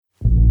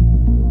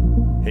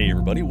Hey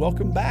everybody,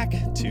 welcome back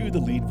to the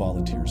Lead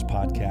Volunteers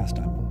podcast.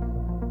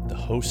 I'm the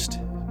host,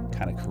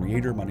 kind of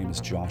creator. My name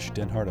is Josh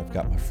Denhart. I've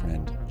got my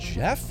friend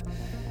Jeff.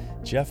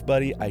 Jeff,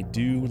 buddy, I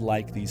do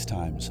like these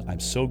times. I'm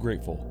so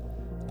grateful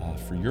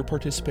for your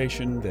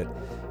participation that,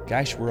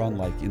 gosh, we're on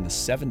like in the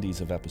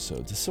 70s of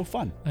episodes. It's so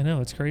fun. I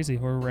know, it's crazy.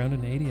 We're around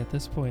an 80 at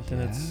this point,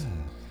 and it's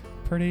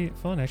pretty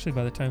fun. Actually,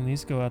 by the time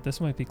these go out, this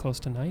might be close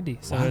to 90.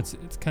 So Wow. it's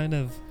kind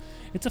of,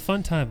 it's a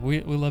fun time.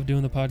 We love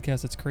doing the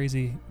podcast. It's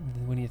crazy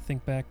when you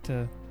think back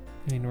to,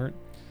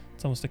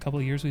 it's almost a couple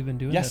of years we've been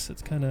doing this.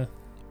 It's kind of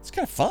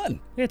fun.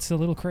 It's a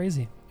little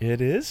crazy.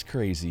 It is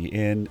crazy.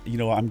 And,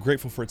 I'm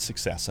grateful for its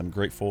success. I'm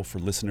grateful for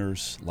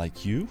listeners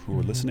like you who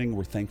are listening.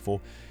 We're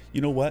thankful.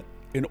 You know what?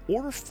 In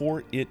order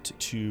for it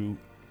to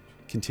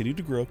continue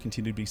to grow,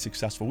 continue to be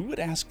successful, we would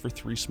ask for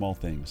three small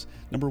things.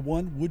 Number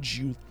one, would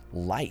you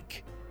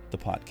like the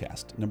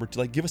podcast? Number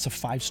two, give us a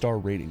 5-star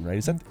rating,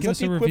 right? Give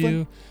us a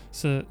review,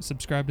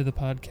 subscribe to the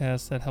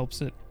podcast. That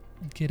helps it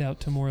get out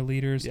to more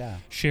leaders. Yeah.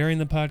 Sharing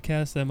the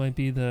podcast, that might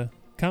be the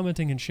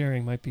commenting and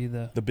sharing might be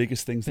the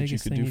biggest things that you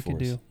could do for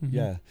us.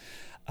 Mm-hmm.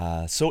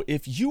 Yeah. So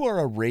if you are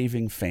a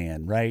raving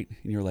fan, right?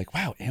 And you're like,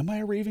 wow, am I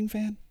a raving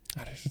fan?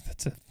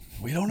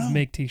 We don't know.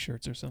 Make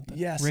t-shirts or something.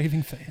 Yes.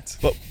 Raving fans.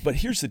 But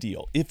here's the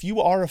deal. If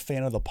you are a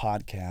fan of the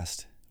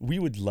podcast, we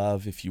would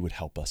love if you would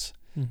help us.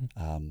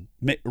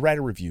 Write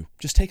a review.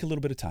 Just take a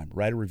little bit of time.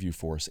 Write a review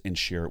for us and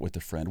share it with a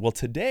friend. Well,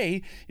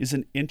 today is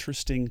an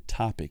interesting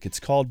topic. It's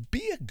called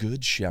Be a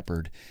Good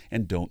Shepherd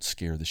and Don't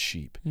Scare the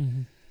Sheep.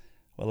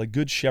 Well, a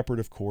good shepherd,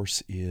 of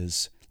course,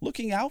 is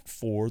looking out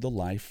for the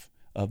life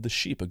of the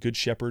sheep. A good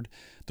shepherd,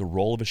 the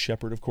role of a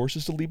shepherd, of course,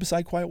 is to lead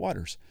beside quiet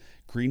waters,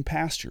 green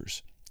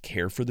pastures,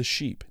 care for the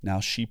sheep. Now,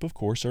 sheep, of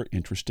course, are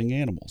interesting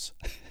animals.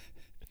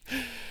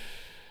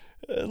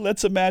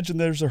 Let's imagine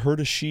there's a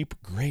herd of sheep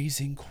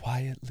grazing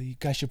quietly.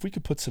 Gosh, if we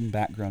could put some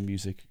background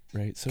music,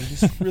 right? So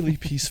just really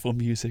peaceful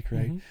music,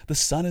 right? The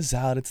sun is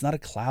out. It's not a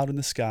cloud in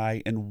the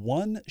sky. And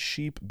one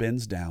sheep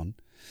bends down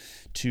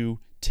to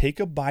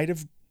take a bite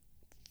of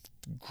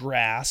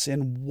grass,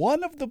 and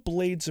one of the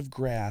blades of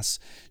grass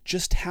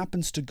just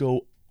happens to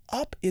go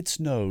up its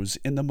nose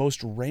in the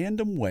most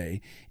random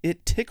way.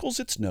 It tickles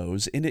its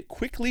nose and it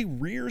quickly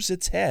rears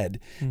its head.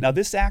 Now,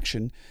 this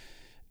action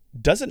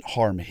doesn't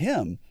harm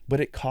him, but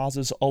it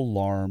causes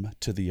alarm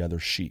to the other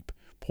sheep.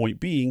 Point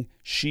being,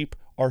 sheep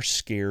are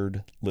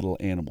scared little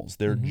animals.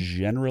 They're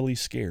generally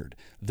scared.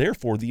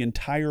 Therefore, the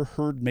entire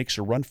herd makes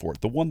a run for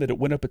it. The one that it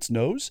went up its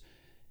nose,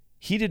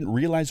 he didn't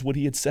realize what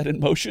he had set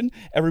in motion.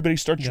 Everybody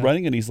starts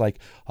running, and he's like,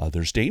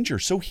 there's danger.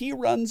 So he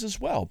runs as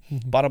well.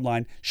 Bottom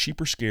line, sheep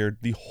are scared.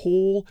 The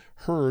whole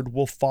herd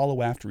will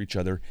follow after each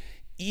other,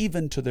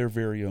 even to their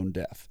very own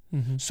death.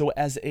 So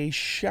as a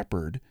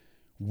shepherd,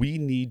 we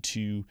need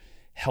to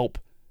help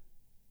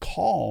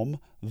calm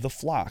the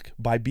flock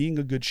by being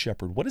a good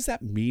shepherd. What does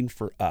that mean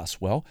for us?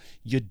 Well,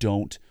 you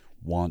don't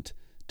want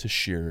to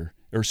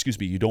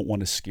you don't want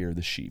to scare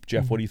the sheep.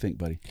 Jeff, what do you think,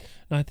 buddy?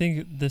 No, I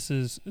think this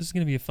is going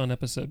to be a fun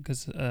episode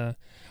because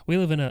we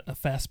live in a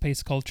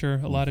fast-paced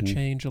culture, a lot of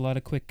change, a lot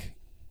of quick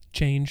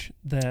change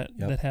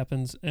that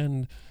happens,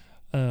 and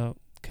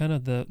kind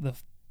of the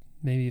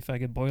maybe if I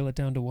could boil it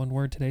down to one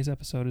word, today's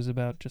episode is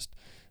about just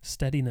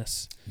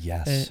steadiness.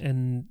 Yes.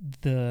 And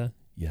the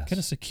kind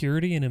of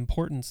security and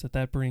importance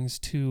that brings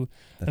to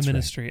a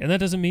ministry. Right. And that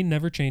doesn't mean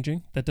never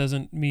changing. That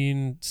doesn't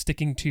mean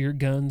sticking to your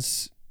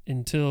guns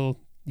until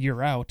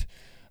you're out.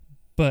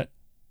 But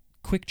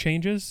quick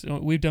changes.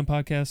 We've done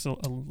podcasts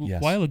a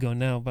while ago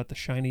now about the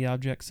shiny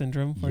object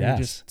syndrome, where you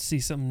just see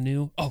something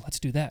new. Oh, let's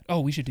do that.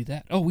 Oh, we should do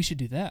that. Oh, we should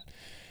do that.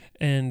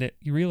 And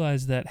you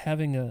realize that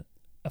having a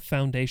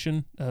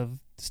foundation of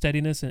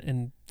steadiness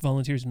and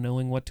volunteers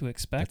knowing what to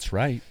expect. That's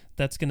right.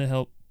 That's going to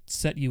help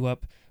set you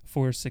up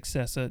for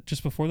success.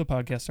 Just before the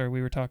podcast started,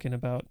 we were talking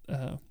about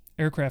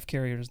aircraft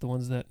carriers, the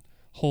ones that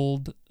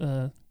hold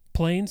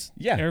planes,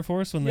 Air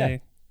Force, when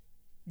they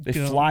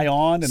fly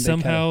on, and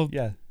somehow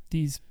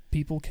these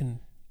people can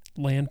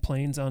land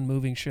planes on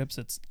moving ships.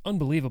 It's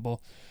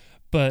unbelievable.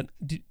 But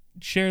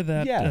share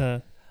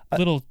that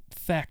little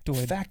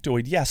factoid.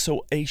 Factoid, yeah.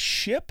 So a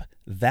ship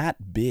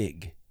that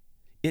big,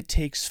 it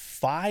takes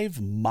 5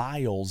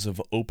 miles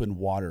of open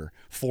water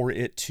for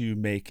it to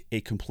make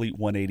a complete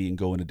 180 and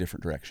go in a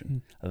different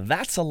direction.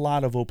 That's a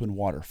lot of open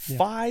water.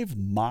 5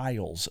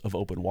 miles of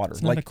open water.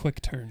 It's not a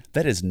quick turn.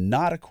 That is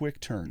not a quick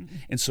turn.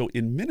 And so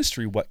in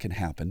ministry, what can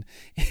happen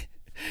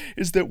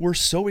is that we're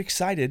so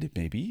excited,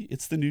 maybe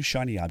it's the new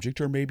shiny object,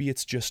 or maybe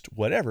it's just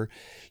whatever,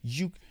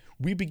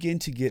 we begin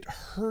to get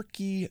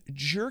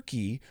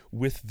herky-jerky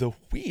with the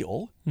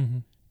wheel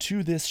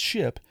to this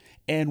ship,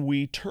 and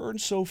we turn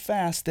so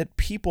fast that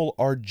people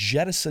are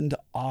jettisoned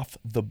off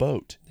the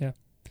boat. Yeah.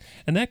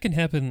 And that can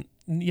happen,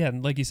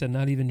 like you said,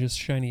 not even just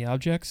shiny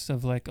objects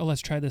of like, oh,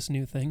 let's try this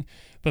new thing.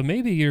 But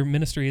maybe your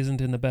ministry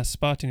isn't in the best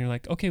spot, and you're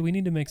like, okay, we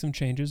need to make some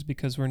changes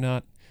because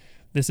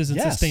this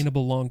isn't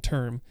sustainable long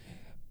term.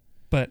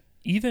 But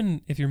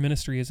even if your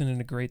ministry isn't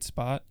in a great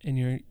spot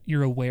and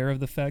you're aware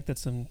of the fact that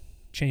some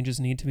changes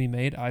need to be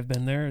made, I've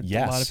been there.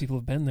 A lot of people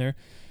have been there.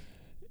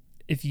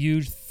 if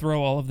you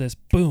throw all of this,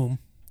 boom,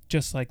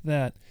 just like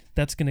that,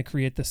 that's going to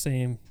create the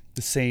same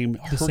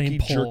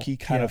herky-jerky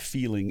kind of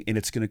feeling, and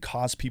it's going to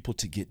cause people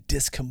to get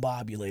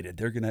discombobulated.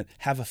 They're going to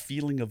have a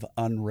feeling of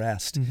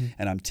unrest.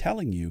 And I'm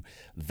telling you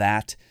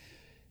that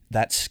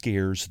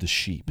scares the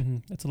sheep.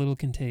 It's a little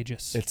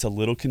contagious. It's a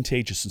little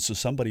contagious. And so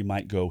somebody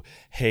might go,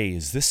 hey,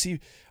 is this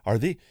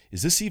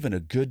even a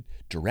good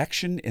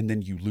direction? And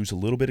then you lose a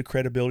little bit of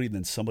credibility, and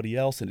then somebody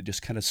else, and it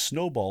just kind of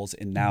snowballs.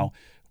 And now,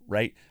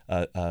 right,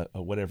 a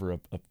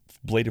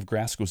blade of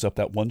grass goes up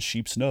that one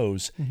sheep's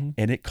nose,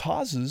 and it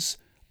causes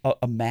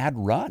a mad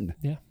run.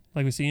 Yeah,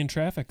 like we see in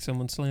traffic.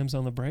 Someone slams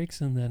on the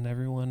brakes, and then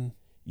everyone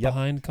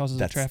behind causes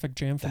a traffic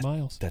jam for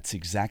miles. That's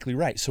exactly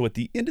right. So at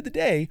the end of the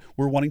day,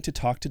 we're wanting to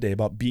talk today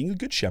about being a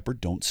good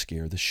shepherd. Don't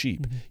scare the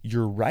sheep.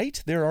 You're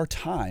right. There are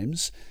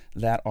times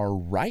that are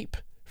ripe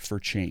for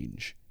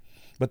change,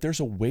 but there's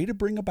a way to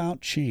bring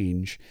about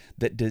change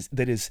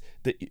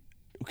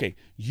okay,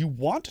 you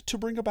want to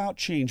bring about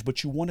change,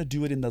 but you want to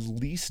do it in the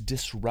least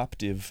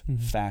disruptive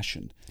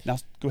fashion. Now,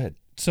 go ahead.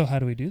 So how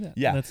do we do that?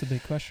 Yeah. That's a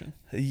big question.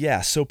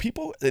 Yeah. So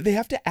people, they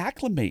have to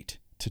acclimate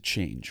to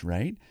change,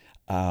 right?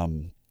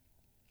 I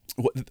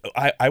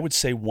would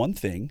say one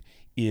thing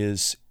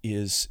is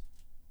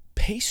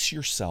pace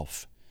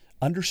yourself.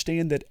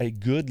 Understand that a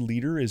good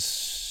leader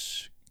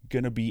is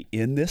going to be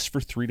in this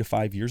for 3 to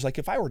 5 years. Like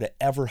if I were to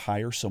ever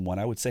hire someone,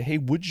 I would say, hey,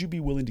 would you be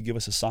willing to give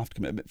us a soft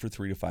commitment for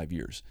 3 to 5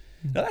 years?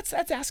 Now that's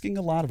asking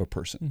a lot of a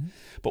person.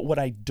 But what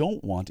I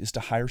don't want is to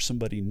hire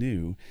somebody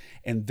new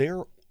and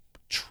their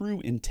true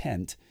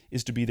intent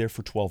is to be there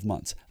for 12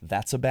 months.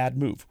 That's a bad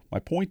move. My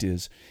point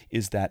is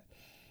that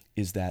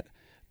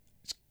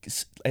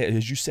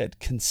as you said,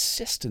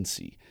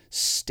 consistency,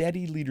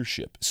 steady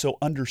leadership. So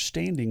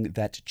understanding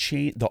that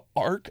the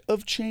arc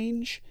of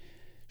change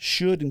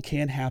should and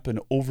can happen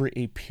over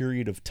a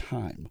period of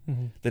time,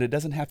 that it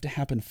doesn't have to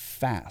happen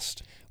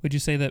fast. Would you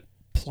say that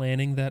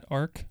planning that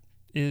arc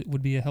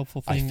would be a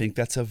helpful thing? I think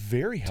that's a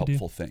very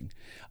helpful thing.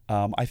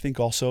 I think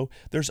also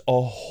there's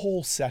a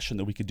whole session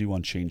that we could do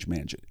on change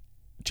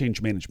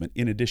management.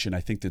 In addition,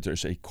 I think that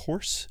there's a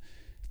course,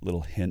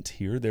 little hint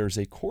here, there's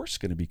a course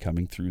going to be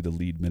coming through the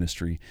Lead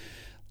Ministry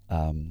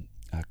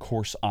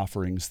course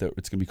offerings that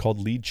it's going to be called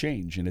Lead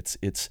Change, and it's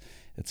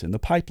in the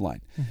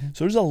pipeline.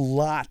 So there's a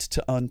lot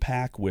to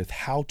unpack with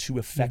how to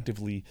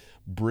effectively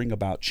bring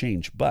about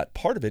change. But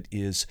part of it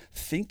is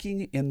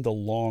thinking in the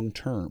long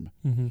term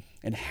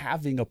and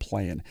having a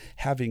plan,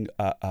 having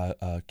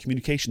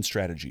communication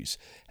strategies,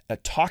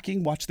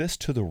 talking, watch this,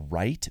 to the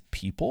right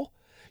people,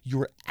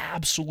 your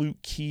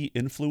absolute key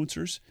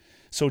influencers.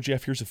 So,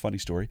 Jeff, here's a funny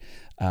story.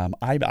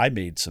 I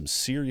made some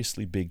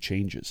seriously big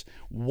changes.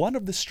 One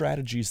of the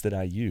strategies that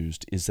I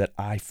used is that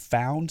I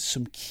found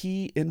some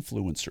key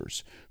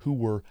influencers who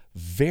were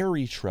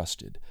very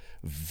trusted,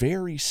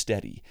 very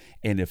steady.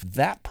 And if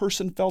that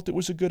person felt it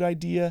was a good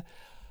idea,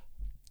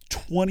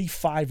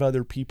 25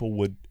 other people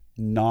would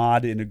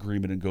nod in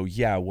agreement and go,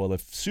 yeah, well,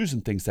 if Susan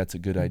thinks that's a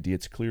good idea,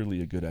 it's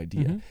clearly a good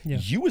idea.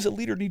 You as a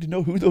leader need to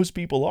know who those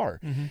people are.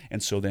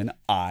 And so then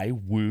I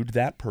wooed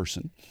that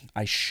person.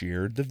 I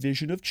shared the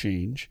vision of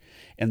change.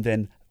 And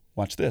then,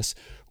 watch this,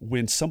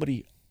 when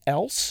somebody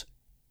else,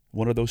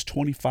 one of those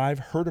 25,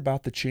 heard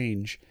about the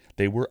change,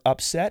 they were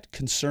upset,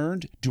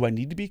 concerned. Do I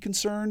need to be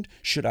concerned?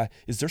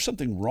 Is there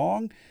something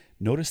wrong?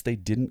 Notice they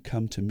didn't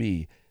come to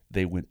me.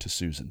 They went to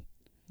Susan.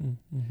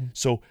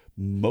 So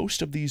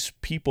most of these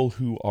people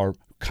who are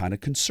kind of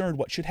concerned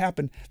what should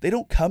happen, they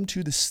don't come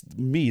to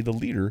me, the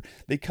leader.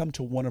 They come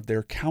to one of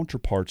their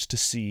counterparts to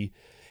see,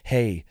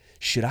 hey,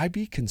 should I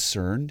be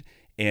concerned?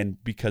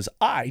 And because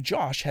I,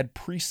 Josh, had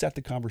preset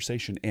the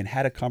conversation and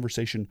had a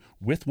conversation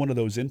with one of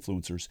those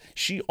influencers,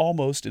 she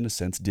almost, in a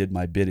sense, did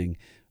my bidding.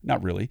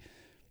 Not really.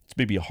 It's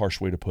maybe a harsh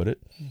way to put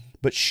it.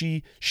 But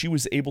she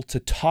was able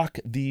to talk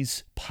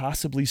these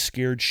possibly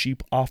scared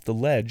sheep off the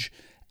ledge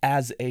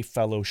as a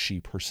fellow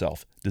sheep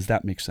herself. Does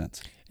that make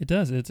sense? It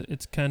does.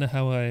 It's kind of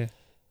how I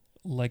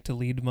like to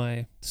lead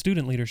my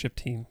student leadership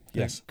team.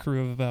 Yes. A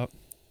crew of about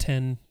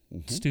 10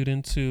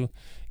 students who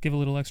give a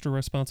little extra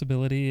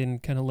responsibility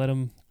and kind of let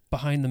them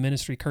behind the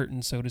ministry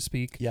curtain, so to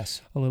speak.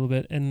 Yes. A little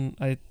bit. And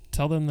I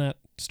tell them that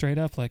straight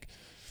up, like,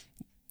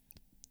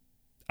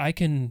 I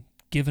can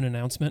give an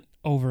announcement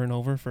over and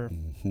over for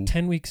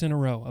 10 weeks in a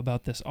row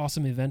about this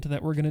awesome event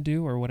that we're going to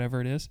do or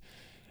whatever it is.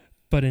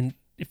 But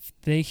if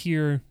they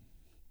hear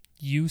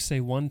you say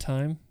one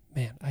time,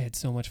 man, I had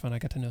so much fun. I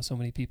got to know so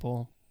many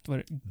people.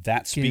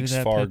 That speaks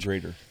far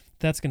greater.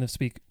 That's going to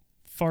speak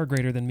far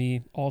greater than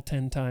me all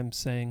 10 times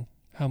saying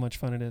how much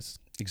fun it is.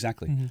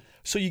 Exactly.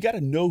 So you got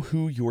to know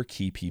who your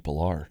key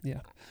people are. Yeah.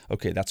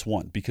 Okay, that's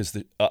one. Because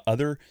the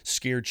other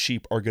scared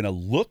sheep are going to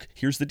look,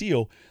 here's the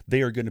deal,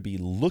 they are going to be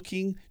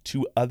looking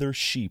to other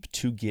sheep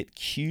to get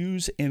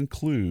cues and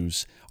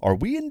clues. Are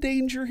we in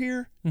danger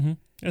here?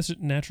 That's a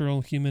natural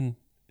human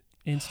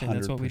instinct. 100%.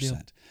 That's what we do.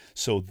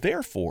 So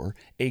therefore,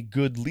 a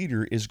good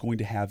leader is going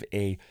to have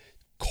a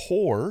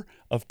core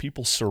of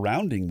people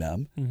surrounding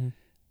them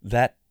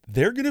that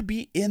they're going to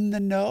be in the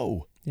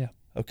know. Yeah.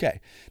 Okay.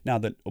 Now,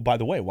 by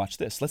the way, watch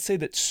this. Let's say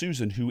that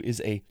Susan, who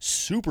is a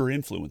super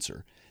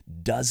influencer,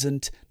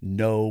 doesn't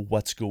know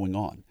what's going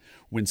on.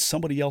 When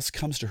somebody else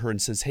comes to her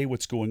and says, hey,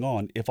 what's going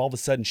on? If all of a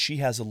sudden she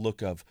has a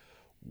look of,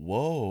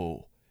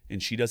 whoa,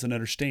 and she doesn't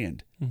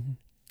understand,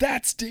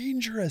 that's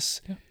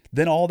dangerous. Yeah.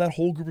 Then all that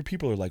whole group of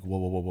people are like,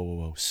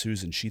 whoa.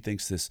 Susan, she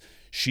thinks this.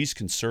 She's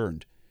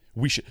concerned.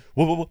 We should,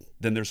 whoa.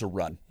 Then there's a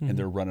run, and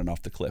they're running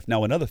off the cliff.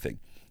 Now, another thing,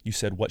 you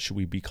said, what should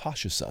we be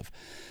cautious of?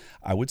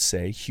 I would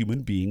say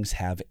human beings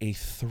have a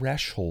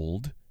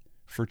threshold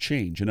for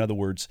change. In other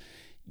words,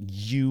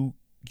 you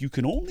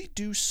can only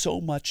do so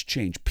much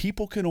change.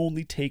 People can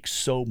only take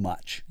so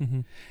much.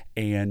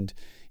 And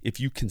if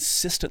you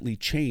consistently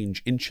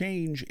change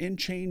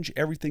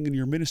everything in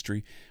your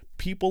ministry,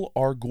 people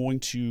are going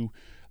to,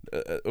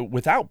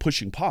 without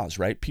pushing pause,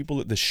 right?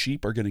 The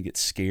sheep are going to get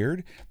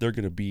scared. They're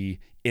going to be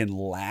in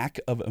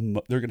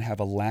they're going to have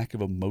a lack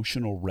of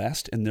emotional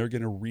rest, and they're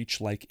going to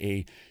reach like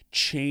a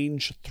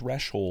change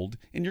threshold,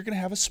 and you're going to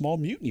have a small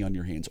mutiny on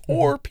your hands,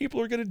 or people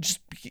are going to just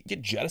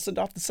get jettisoned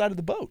off the side of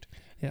the boat.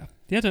 Yeah.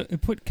 You have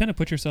to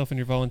put yourself in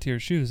your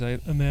volunteer's shoes. I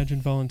imagine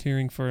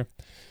volunteering for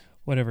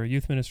whatever,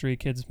 youth ministry,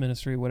 kids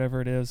ministry,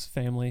 whatever it is,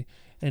 family,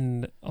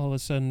 and all of a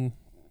sudden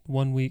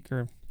 1 week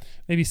or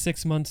maybe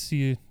 6 months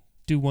you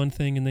do one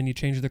thing, and then you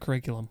change the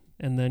curriculum,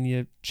 and then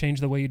you change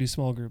the way you do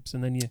small groups,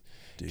 and then you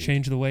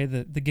change the way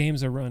that the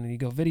games are run, and you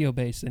go video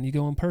based, and you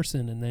go in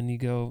person, and then you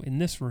go in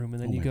this room,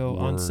 and then you go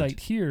on site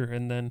here,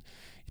 and then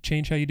you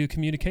change how you do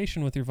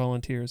communication with your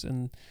volunteers.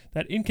 And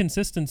that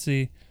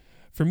inconsistency,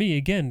 for me,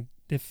 again,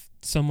 if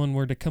someone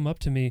were to come up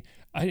to me,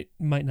 I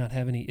might not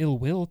have any ill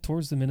will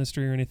towards the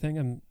ministry or anything.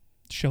 I'm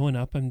showing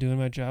up, I'm doing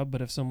my job.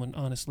 But if someone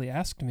honestly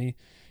asked me,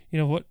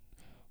 what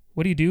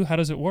do you do? How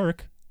does it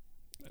work?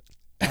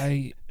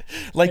 I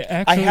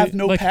have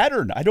no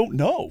pattern. I don't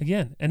know.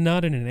 Again, and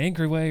not in an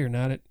angry way, or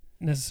not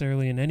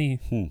necessarily in any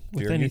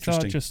with any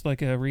thought, just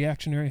like a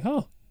reactionary.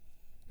 Oh,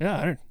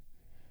 yeah,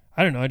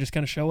 I don't know. I just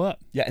kind of show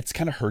up. Yeah, it's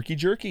kind of herky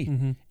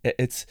jerky.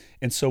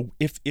 And so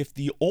if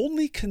the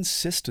only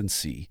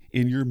consistency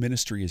in your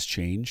ministry is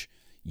change,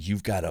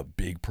 you've got a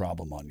big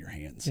problem on your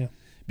hands. Yeah.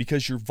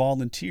 Because your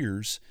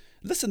volunteers,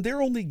 listen,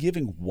 they're only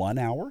giving 1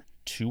 hour,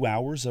 2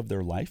 hours of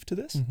their life to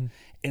this,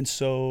 and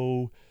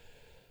so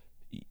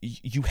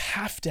you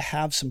have to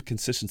have some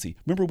consistency.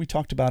 Remember we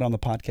talked about on the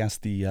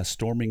podcast the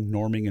storming,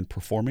 norming, and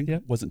performing?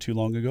 Yep. Wasn't too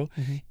long ago.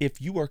 If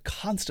you are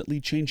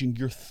constantly changing,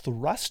 you're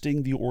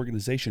thrusting the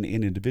organization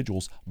and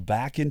individuals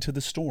back into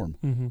the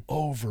storm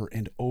over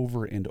and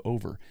over and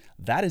over.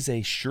 That is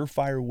a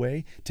surefire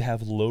way to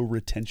have low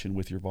retention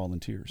with your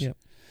volunteers. Yep.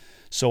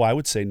 So I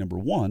would say, number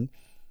one,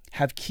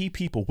 have key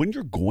people. When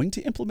you're going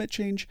to implement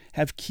change,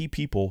 have key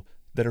people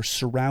that are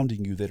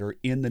surrounding you, that are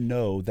in the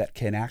know, that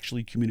can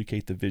actually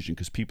communicate the vision,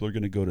 because people are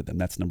going to go to them.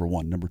 That's number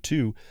one. Number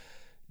two,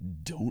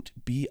 don't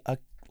be a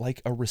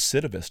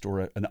recidivist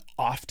or an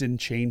often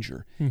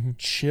changer.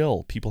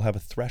 Chill. People have a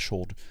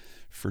threshold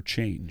for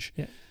change.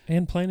 Yeah,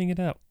 and planning it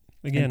out.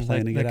 Again,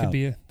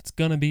 it's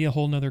going to be a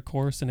whole nother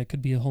course, and it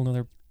could be a whole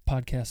nother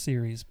podcast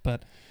series.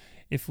 But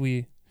if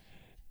we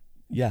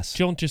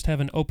don't just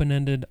have an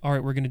open-ended, all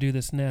right, we're going to do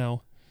this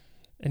now,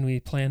 and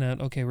we plan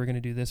out, okay, we're going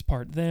to do this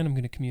part, then I'm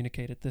going to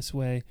communicate it this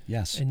way.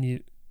 Yes. And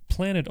you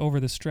plan it over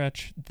the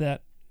stretch,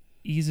 that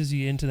eases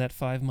you into that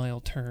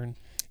 5-mile turn.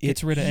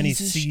 Gets rid of any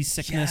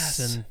seasickness,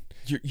 and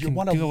you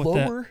want to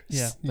lower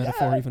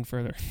metaphor even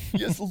further.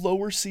 Yes,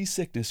 lower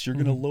seasickness. You're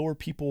going to lower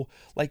people.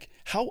 Like,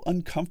 how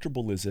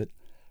uncomfortable is it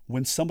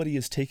when somebody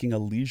is taking a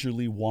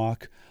leisurely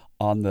walk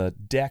on the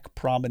deck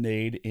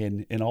promenade,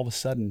 and all of a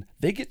sudden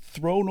they get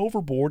thrown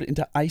overboard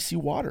into icy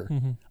water?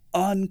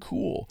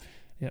 Uncool.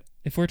 Yeah.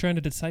 If we're trying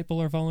to disciple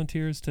our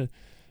volunteers to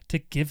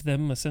give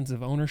them a sense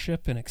of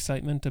ownership and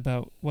excitement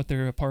about what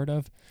they're a part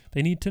of,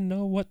 they need to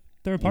know what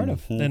they're a part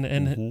of,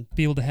 and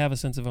be able to have a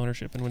sense of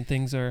ownership. And when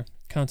things are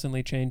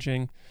constantly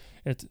changing,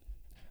 it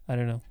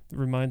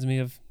reminds me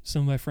of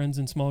some of my friends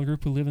in small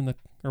group who live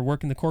or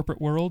work in the corporate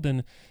world,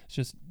 and it's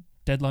just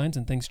deadlines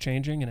and things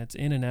changing, and it's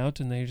in and out,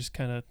 and they just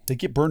they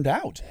get burned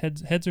out.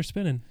 Heads are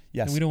spinning.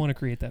 Yes. And we don't want to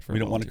create that for We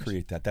don't want to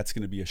create that. That's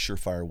going to be a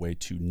surefire way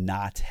to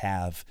not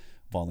have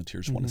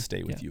volunteers want to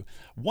stay with you.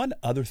 One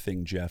other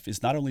thing, Jeff,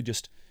 is not only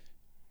just,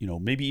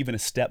 maybe even a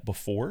step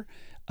before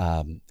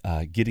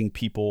getting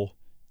people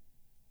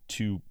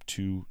to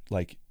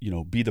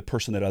be the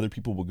person that other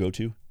people will go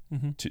to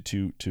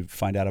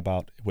find out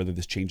about whether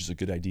this change is a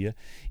good idea,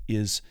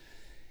 is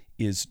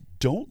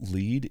don't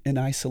lead in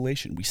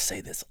isolation. We say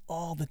this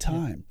all the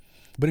time,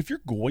 but if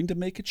you're going to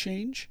make a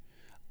change,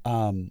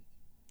 I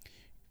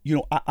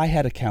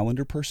had a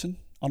calendar person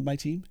on my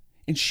team,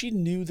 and she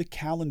knew the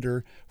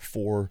calendar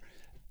for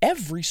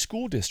every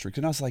school district.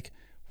 And I was like,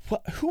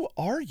 who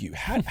are you?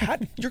 How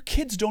your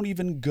kids don't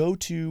even go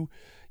to,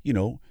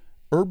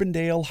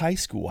 Urbandale High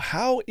School.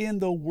 How in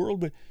the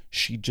world would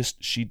she just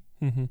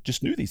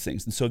knew these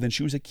things. And so then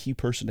she was a key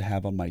person to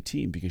have on my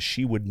team, because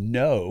she would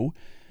know,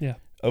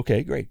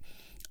 okay, great.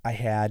 I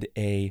had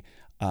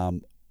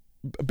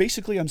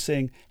basically I'm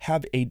saying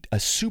have a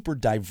super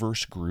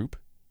diverse group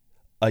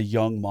a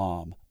young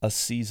mom, a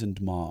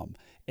seasoned mom,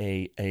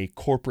 a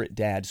corporate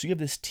dad. So you have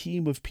this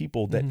team of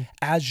people that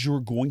as you're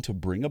going to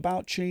bring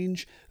about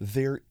change,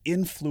 they're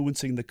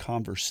influencing the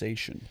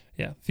conversation.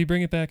 Yeah. If you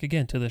bring it back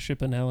again to the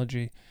ship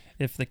analogy,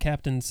 if the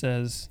captain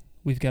says,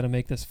 we've got to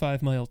make this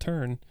 5-mile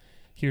turn,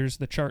 here's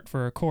the chart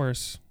for our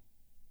course,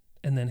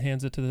 and then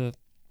hands it to the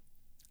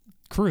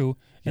crew,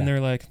 and they're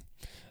like,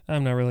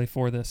 I'm not really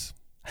for this.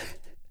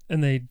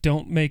 And they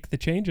don't make the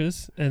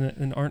changes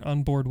and aren't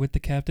on board with the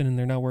captain, and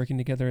they're not working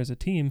together as a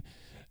team,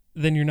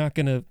 then you're not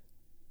going to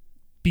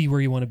be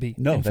where you want to be.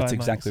 No, that's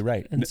exactly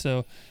right. And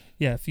so,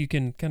 if you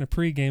can kind of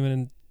pregame it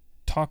and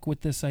talk with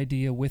this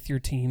idea with your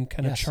team,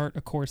 kind of chart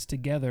a course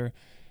together,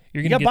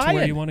 you're going to get to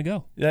where you want to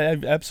go. Yeah,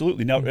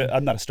 absolutely. Now,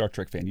 I'm not a Star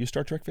Trek fan. You a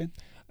Star Trek fan?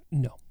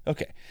 No.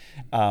 Okay.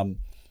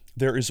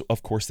 There is,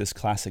 of course, this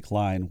classic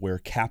line where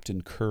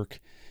Captain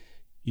Kirk,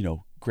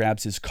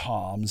 grabs his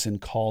comms and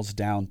calls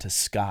down to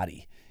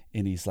Scotty.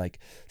 And he's like,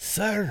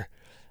 "Sir,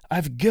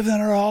 I've given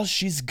her all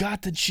she's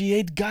got and she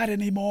ain't got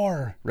any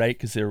more," right?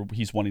 Because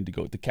he's wanting to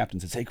go. The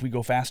captain says, "Hey, can we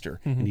go faster?"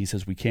 And he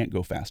says, "We can't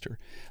go faster."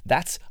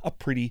 That's a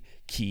pretty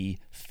key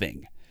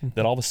thing.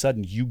 That all of a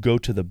sudden you go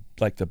to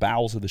the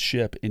bowels of the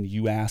ship and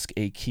you ask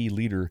a key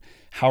leader,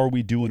 "How are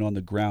we doing on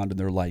the ground?" And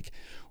they're like,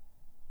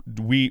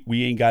 we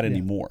ain't got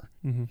any more.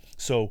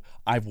 So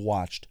I've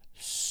watched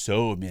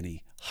so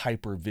many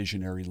hyper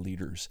visionary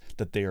leaders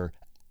that they are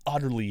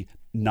utterly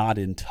not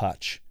in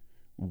touch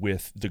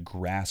with the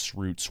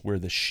grassroots where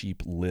the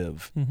sheep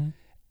live.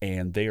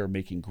 And they are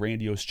making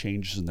grandiose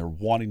changes and they're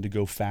wanting to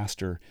go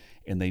faster,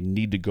 and they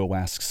need to go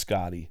ask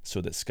Scotty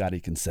so that Scotty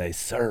can say,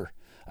 "Sir,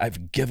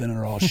 I've given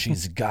her all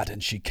she's got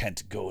and she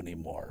can't go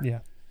anymore." Yeah.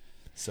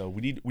 So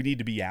we need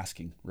to be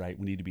asking, right?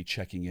 We need to be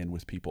checking in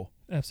with people.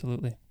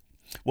 Absolutely.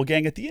 Well,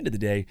 gang, at the end of the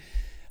day,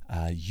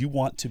 you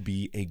want to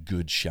be a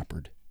good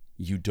shepherd.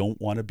 You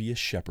don't want to be a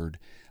shepherd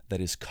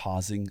that is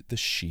causing the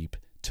sheep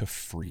to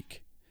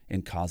freak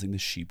and causing the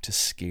sheep to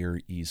scare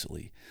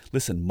easily.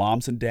 Listen,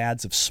 moms and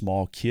dads of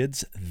small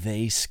kids,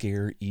 they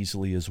scare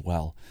easily as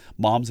well.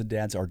 Moms and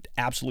dads are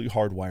absolutely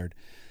hardwired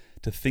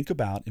to think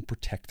about and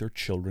protect their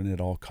children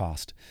at all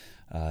cost.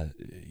 What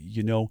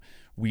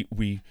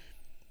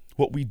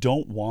we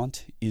don't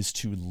want is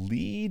to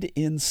lead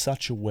in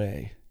such a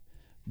way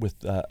with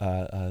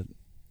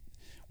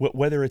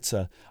whether it's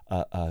a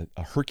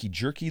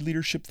herky-jerky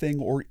leadership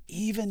thing or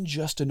even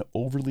just an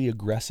overly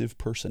aggressive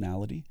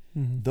personality.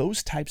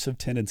 Those types of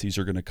tendencies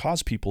are going to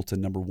cause people to,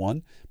 number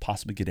one,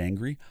 possibly get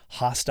angry,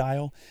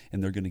 hostile,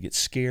 and they're going to get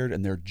scared,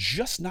 and they're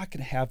just not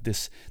going to have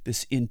this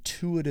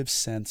intuitive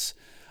sense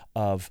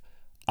of,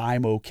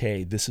 I'm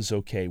okay, this is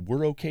okay,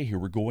 we're okay here,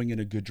 we're going in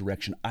a good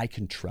direction, I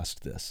can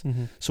trust this.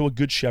 So a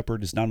good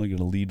shepherd is not only going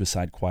to lead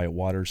beside quiet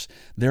waters,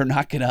 they're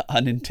not going to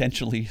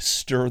unintentionally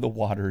stir the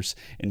waters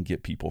and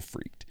get people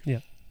freaked. Yeah.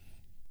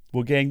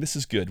 Well, gang, this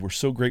is good. We're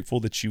so grateful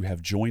that you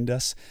have joined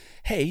us.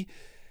 Hey,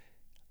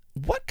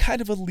 what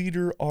kind of a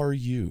leader are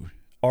you?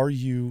 Are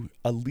you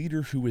a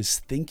leader who is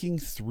thinking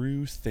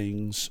through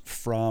things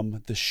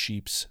from the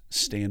sheep's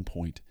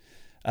standpoint?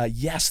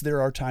 Yes,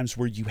 there are times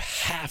where you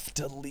have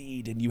to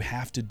lead and you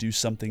have to do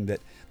something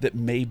that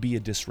may be a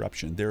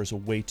disruption. There is a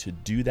way to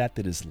do that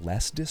is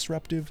less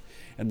disruptive,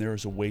 and there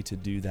is a way to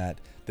do that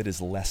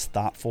is less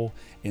thoughtful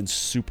and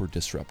super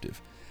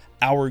disruptive.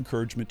 Our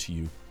encouragement to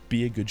you,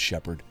 be a good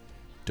shepherd.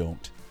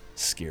 Don't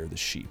scare the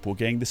sheep. Well,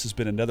 gang, this has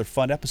been another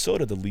fun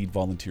episode of the Lead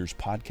Volunteers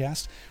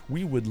podcast.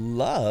 We would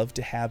love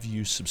to have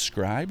you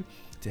subscribe,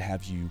 to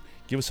have you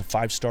give us a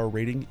 5-star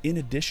rating. In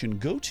addition,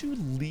 go to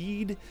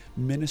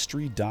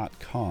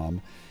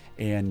leadministry.com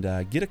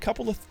and get a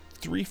couple of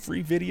 3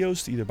 free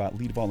videos, either about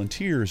Lead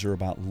Volunteers or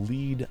about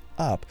Lead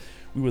Up.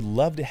 We would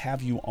love to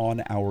have you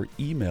on our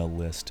email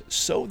list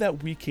so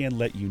that we can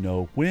let you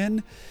know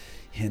when,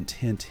 hint,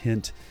 hint,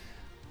 hint,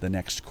 the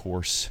next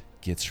course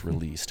gets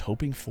released.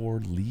 Hoping for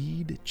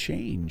Lead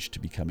Change to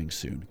be coming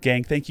soon.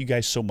 Gang, thank you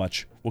guys so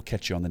much. We'll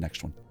catch you on the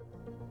next one.